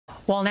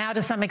Well, now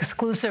to some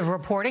exclusive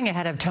reporting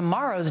ahead of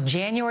tomorrow's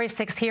January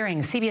 6th hearing.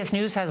 CBS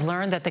News has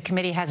learned that the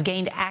committee has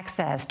gained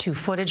access to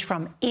footage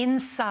from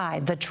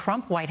inside the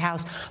Trump White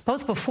House,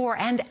 both before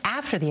and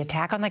after the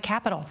attack on the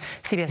Capitol.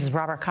 CBS's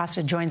Robert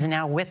Costa joins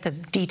now with the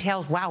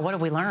details. Wow, what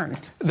have we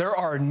learned? There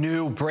are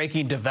new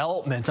breaking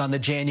developments on the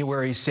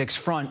January 6th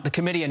front. The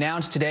committee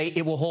announced today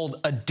it will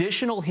hold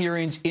additional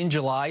hearings in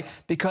July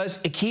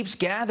because it keeps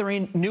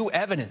gathering new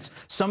evidence.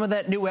 Some of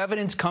that new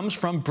evidence comes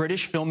from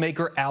British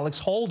filmmaker Alex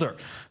Holder,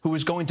 who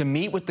is going to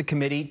meet with the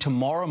committee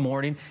tomorrow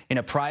morning in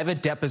a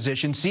private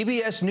deposition.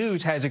 CBS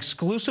News has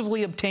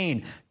exclusively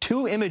obtained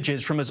 2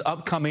 images from his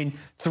upcoming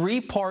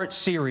 3-part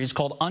series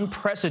called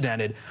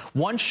Unprecedented.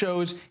 One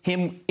shows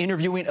him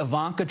interviewing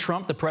Ivanka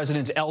Trump, the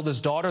president's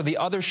eldest daughter. The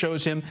other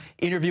shows him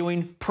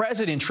interviewing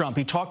President Trump.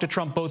 He talked to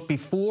Trump both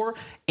before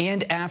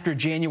and after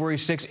January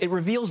 6th. It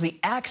reveals the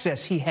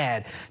access he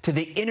had to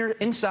the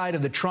inside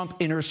of the Trump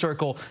inner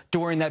circle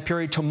during that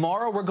period.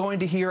 Tomorrow, we're going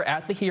to hear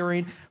at the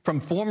hearing from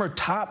former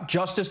top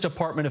Justice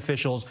Department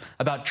officials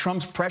about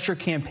Trump's pressure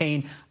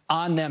campaign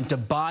on them to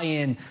buy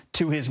in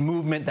to his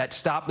movement, that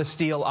Stop the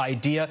Steal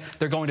idea.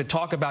 They're going to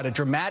talk about a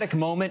dramatic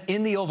moment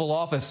in the Oval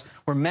Office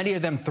where many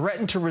of them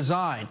threatened to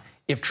resign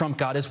if Trump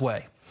got his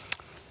way.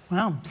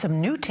 Well, some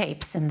new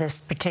tapes in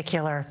this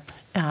particular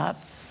that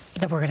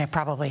we're going to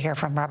probably hear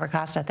from. Robert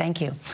Costa, thank you.